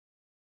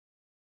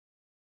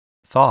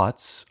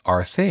Thoughts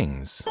are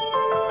things. I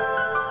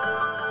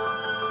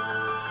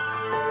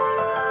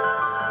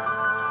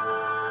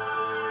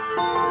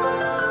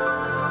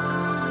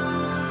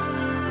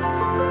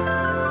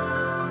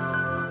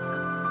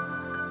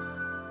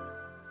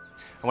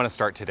want to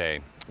start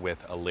today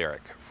with a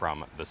lyric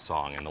from the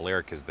song, and the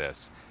lyric is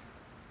this: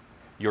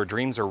 your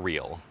dreams are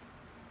real,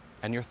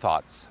 and your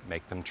thoughts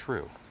make them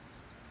true.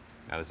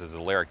 Now, this is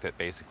a lyric that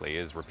basically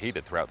is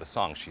repeated throughout the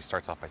song. She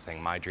starts off by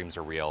saying, my dreams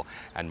are real,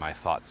 and my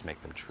thoughts make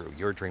them true.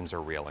 Your dreams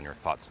are real, and your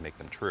thoughts make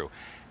them true.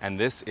 And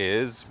this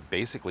is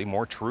basically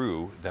more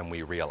true than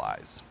we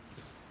realize.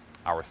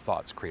 Our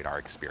thoughts create our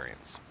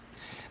experience.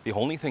 The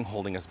only thing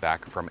holding us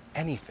back from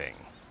anything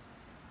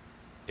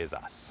is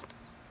us.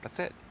 That's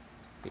it.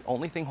 The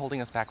only thing holding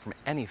us back from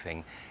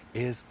anything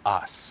is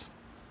us.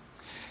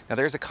 Now,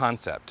 there's a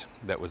concept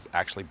that was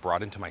actually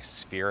brought into my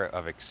sphere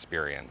of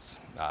experience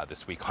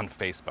this week on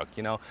Facebook.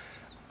 You know,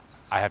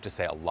 I have to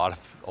say a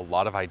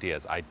lot of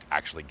ideas I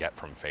actually get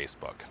from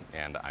Facebook,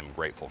 and I'm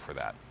grateful for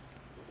that.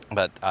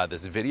 But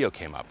this video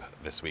came up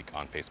this week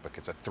on Facebook.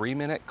 It's a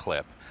 3-minute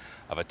clip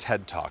of a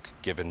TED Talk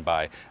given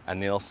by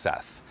Anil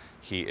Seth.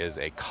 He is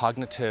a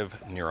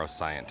cognitive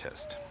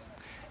neuroscientist.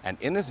 And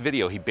in this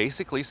video, he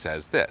basically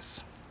says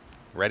this.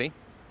 Ready?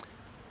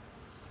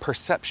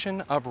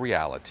 Perception of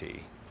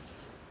reality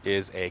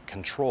is a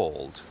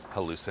controlled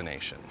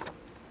hallucination.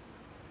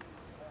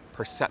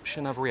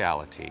 Perception of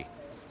reality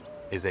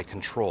is a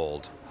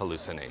controlled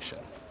hallucination.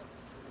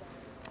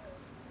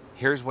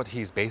 Here's what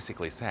he's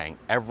basically saying.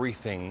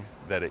 Everything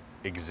that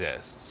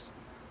exists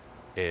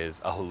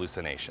is a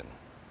hallucination.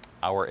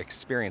 Our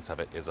experience of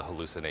it is a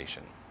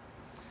hallucination.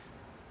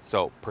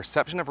 So,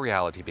 perception of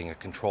reality being a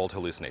controlled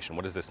hallucination,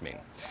 what does this mean?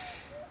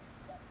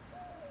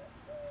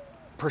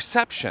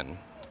 Perception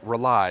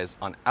relies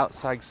on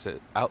outside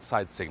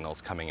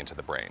signals coming into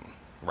the brain,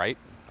 right?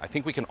 I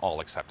think we can all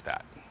accept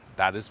that.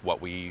 That is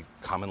what we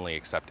commonly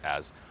accept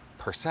as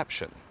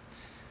perception.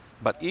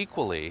 But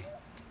equally,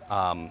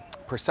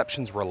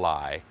 perceptions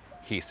rely,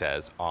 he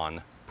says,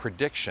 on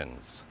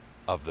predictions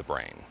of the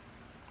brain.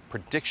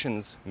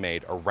 Predictions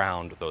made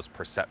around those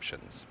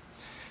perceptions.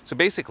 So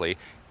basically,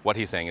 what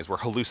he's saying is we're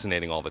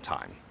hallucinating all the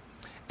time.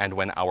 And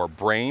when our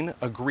brain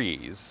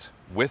agrees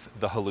with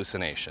the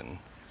hallucination,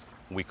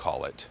 we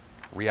call it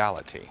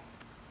reality.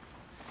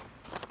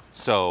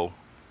 So,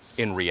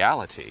 in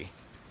reality,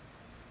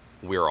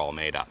 we're all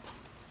made up.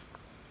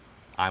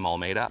 I'm all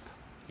made up.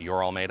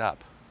 You're all made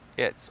up.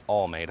 It's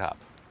all made up.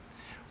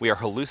 We are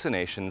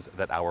hallucinations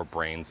that our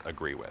brains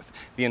agree with.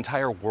 The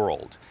entire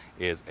world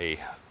is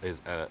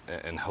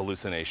an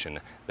hallucination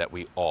that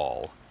we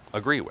all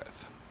agree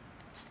with.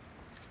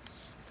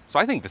 So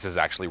I think this is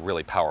actually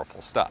really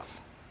powerful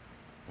stuff.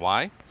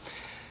 Why?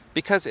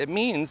 Because it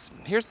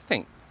means, here's the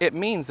thing, it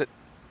means that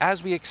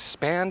as we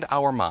expand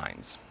our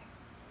minds,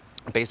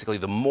 basically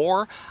the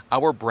more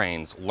our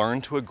brains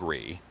learn to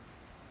agree,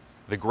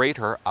 the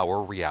greater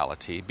our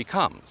reality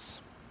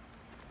becomes.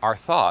 Our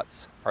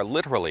thoughts are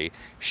literally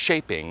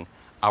shaping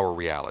our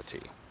reality.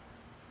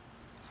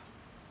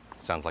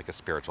 Sounds like a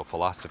spiritual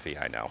philosophy,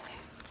 I know.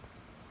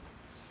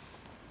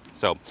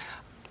 So,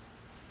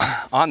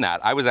 on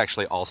that, I was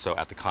actually also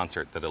at the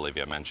concert that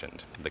Olivia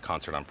mentioned, the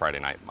concert on Friday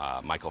night,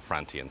 Michael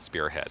Franti and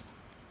Spearhead.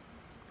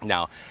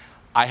 Now,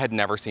 I had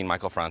never seen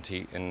Michael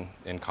Franti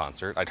in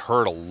concert. I'd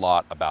heard a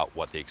lot about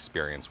what the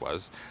experience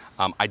was.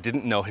 I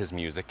didn't know his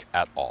music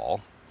at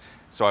all.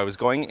 So I was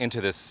going into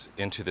this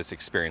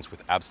experience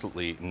with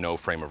absolutely no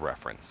frame of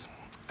reference.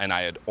 And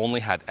I had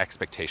only had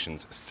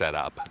expectations set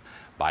up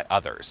by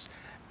others.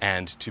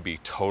 And to be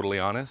totally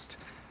honest,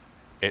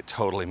 it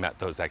totally met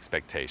those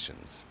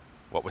expectations.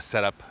 What was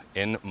set up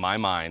in my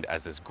mind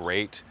as this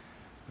great,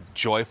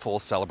 joyful,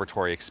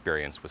 celebratory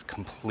experience was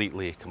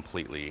completely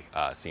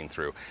seen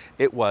through.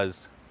 It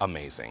was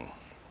amazing.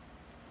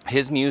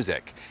 His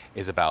music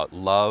is about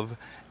love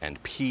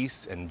and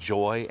peace and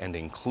joy and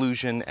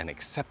inclusion and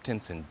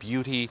acceptance and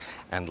beauty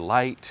and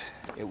light.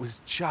 It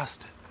was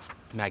just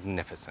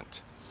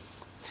magnificent.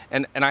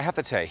 And I have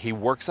to say, he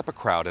works up a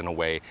crowd in a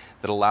way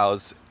that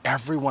allows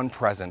everyone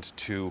present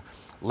to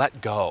let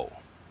go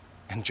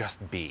and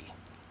just be.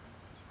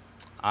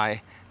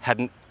 I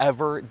hadn't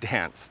ever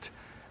danced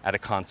at a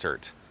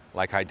concert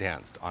like I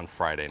danced on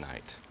Friday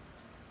night.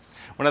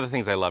 One of the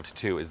things I loved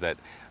too is that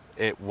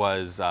it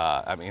was,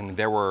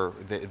 there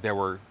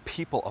were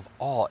people of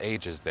all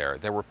ages there.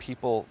 There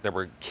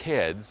were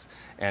kids,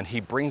 and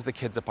he brings the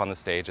kids up on the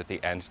stage at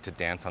the end to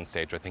dance on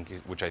stage,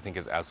 which I think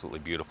is absolutely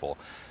beautiful.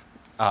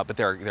 But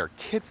there are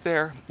kids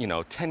there,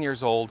 10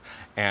 years old,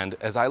 and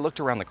as I looked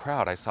around the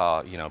crowd, I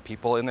saw,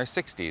 people in their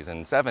 60s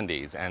and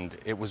 70s, and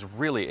it was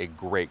really a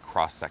great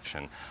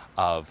cross-section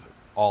of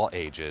all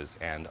ages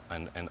and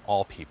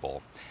all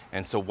people.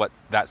 And so what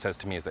that says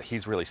to me is that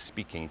he's really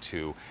speaking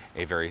to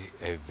a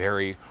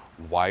very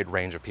wide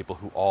range of people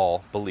who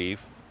all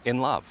believe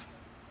in love,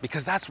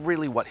 because that's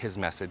really what his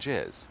message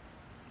is.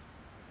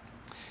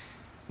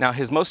 Now,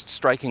 his most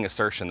striking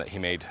assertion that he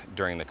made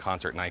during the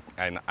concert,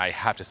 and I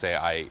have to say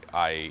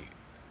I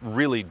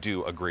really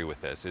do agree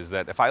with this, is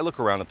that if I look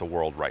around at the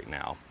world right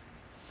now,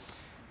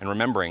 and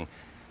remembering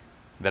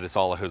that it's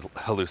all a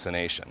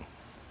hallucination.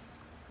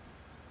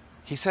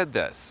 He said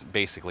this,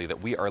 basically,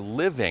 that we are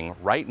living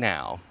right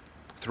now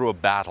through a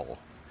battle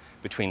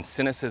between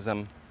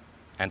cynicism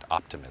and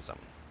optimism.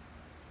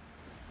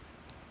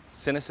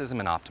 Cynicism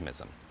and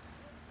optimism.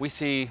 We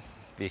see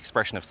the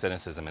expression of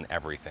cynicism in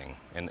everything,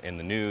 in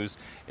the news,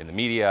 in the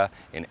media,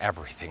 in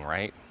everything,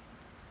 right?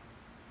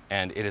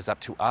 And it is up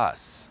to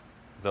us,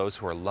 those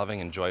who are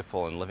loving and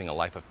joyful and living a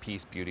life of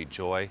peace, beauty,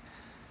 joy,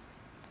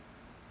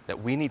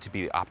 that we need to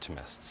be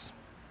optimists.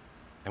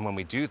 And when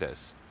we do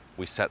this,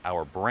 we set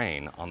our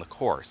brain on the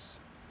course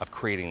of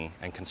creating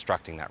and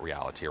constructing that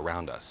reality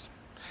around us.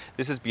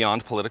 This is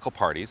beyond political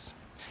parties.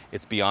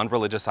 It's beyond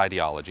religious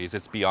ideologies.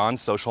 It's beyond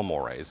social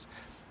mores.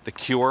 The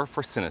cure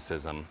for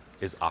cynicism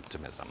is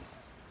optimism.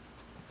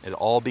 It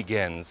all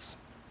begins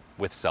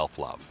with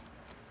self-love.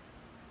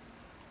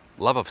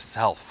 Love of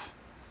self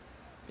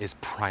is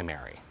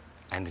primary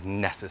and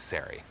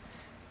necessary.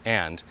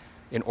 And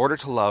in order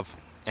to love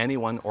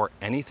anyone or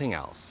anything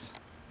else,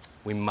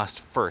 we must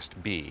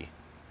first be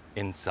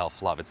in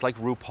self-love. It's like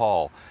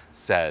RuPaul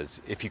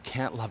says, if you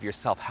can't love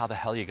yourself, how the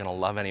hell are you going to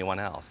love anyone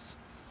else?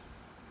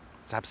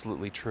 It's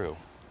absolutely true.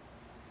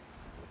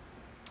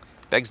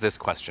 Begs this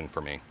question for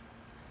me.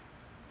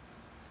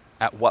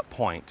 At what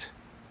point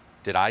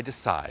did I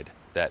decide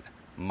that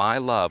my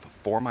love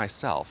for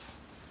myself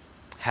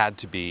had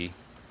to be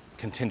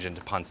contingent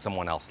upon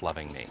someone else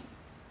loving me?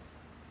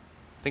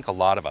 I think a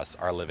lot of us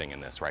are living in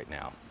this right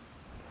now.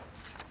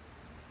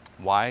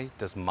 Why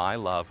does my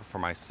love for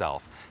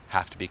myself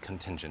have to be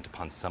contingent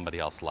upon somebody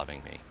else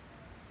loving me?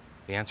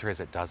 The answer is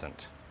it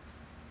doesn't.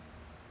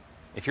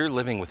 If you're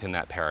living within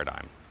that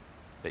paradigm,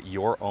 that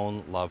your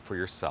own love for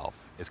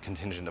yourself is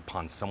contingent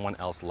upon someone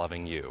else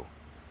loving you,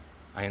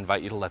 I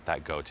invite you to let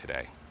that go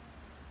today.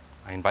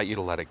 I invite you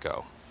to let it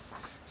go.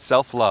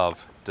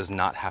 Self-love does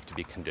not have to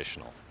be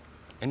conditional,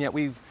 and yet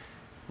we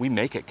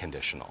make it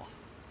conditional.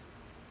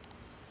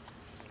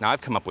 Now,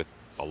 I've come up with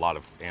a lot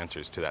of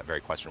answers to that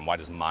very question. Why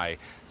does my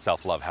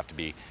self-love have to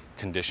be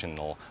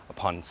conditional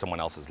upon someone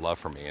else's love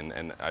for me?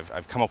 And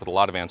I've come up with a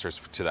lot of answers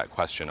to that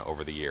question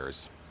over the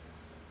years.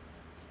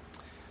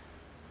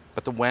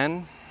 But the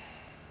when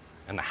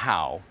and the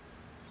how,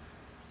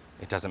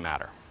 it doesn't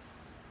matter.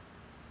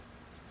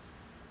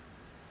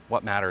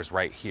 What matters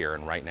right here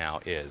and right now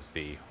is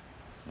the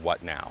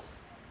what now.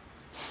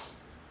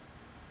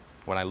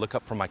 When I look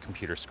up from my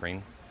computer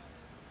screen,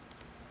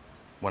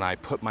 when I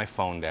put my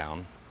phone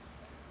down,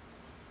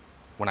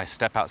 when I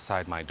step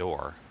outside my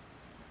door,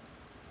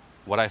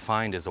 what I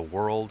find is a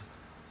world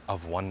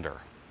of wonder,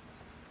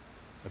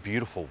 a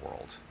beautiful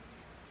world,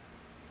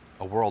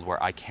 a world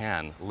where I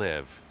can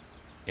live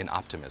in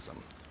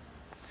optimism.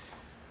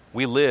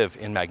 We live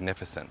in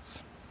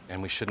magnificence,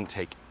 and we shouldn't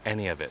take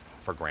any of it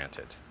for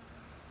granted.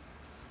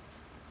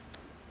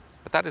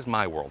 But that is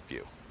my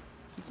worldview.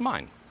 It's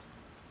mine.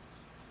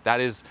 That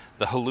is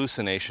the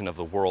hallucination of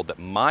the world that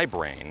my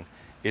brain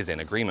is in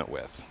agreement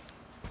with.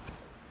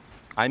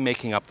 I'm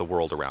making up the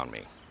world around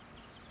me.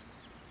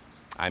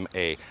 I'm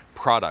a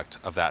product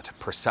of that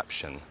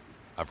perception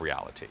of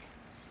reality.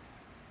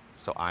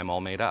 So I'm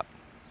all made up.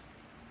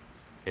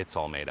 It's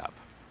all made up.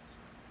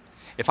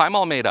 If I'm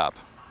all made up,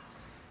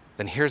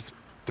 then here's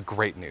the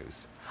great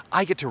news.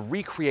 I get to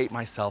recreate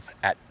myself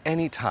at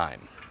any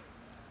time.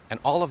 And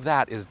all of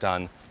that is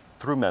done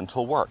through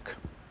mental work.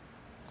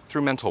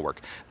 Through mental work.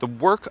 The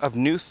work of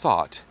new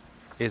thought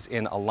is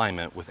in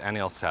alignment with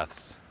Anil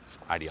Seth's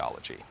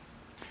ideology.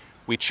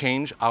 We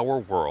change our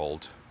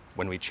world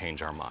when we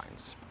change our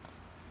minds.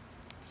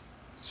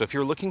 So if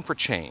you're looking for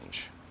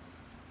change,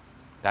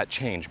 that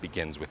change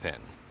begins within.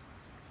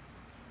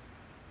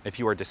 If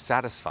you are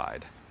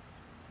dissatisfied,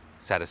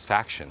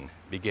 satisfaction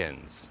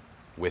begins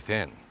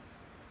within.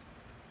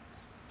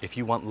 If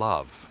you want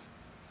love,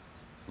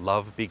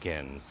 love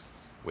begins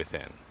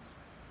within.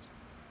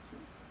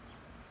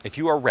 If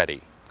you are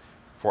ready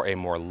for a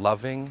more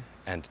loving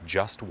and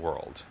just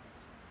world,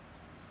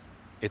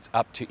 it's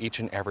up to each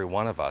and every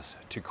one of us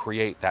to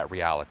create that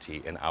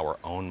reality in our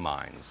own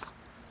minds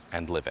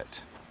and live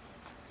it.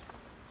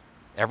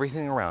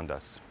 Everything around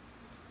us,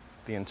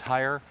 the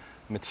entire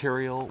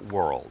material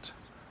world,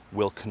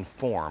 will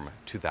conform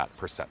to that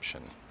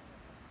perception.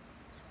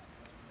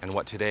 And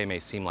what today may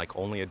seem like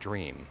only a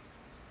dream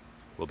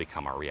will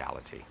become our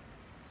reality.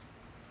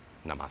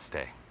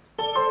 Namaste.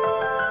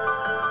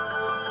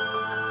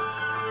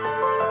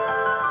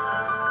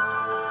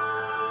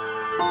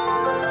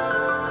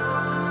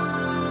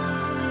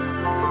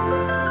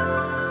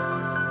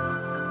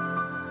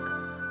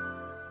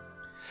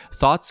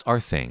 Thoughts Are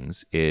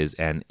Things is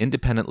an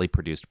independently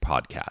produced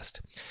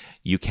podcast.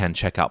 You can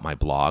check out my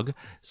blog,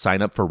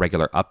 sign up for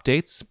regular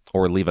updates,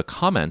 or leave a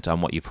comment on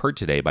what you've heard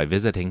today by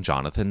visiting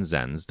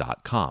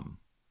jonathanzenz.com.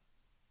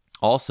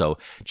 Also,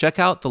 check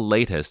out the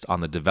latest on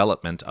the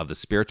development of the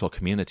spiritual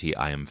community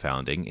I am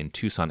founding in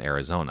Tucson,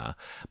 Arizona,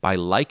 by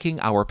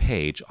liking our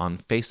page on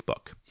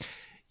Facebook.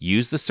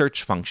 Use the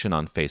search function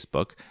on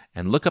Facebook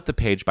and look up the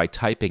page by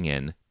typing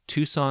in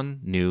Tucson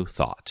New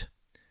Thought.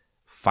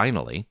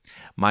 Finally,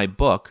 my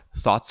book,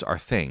 Thoughts Are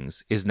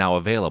Things, is now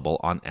available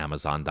on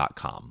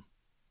Amazon.com.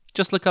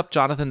 Just look up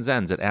Jonathan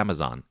Zenz at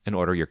Amazon and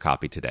order your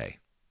copy today.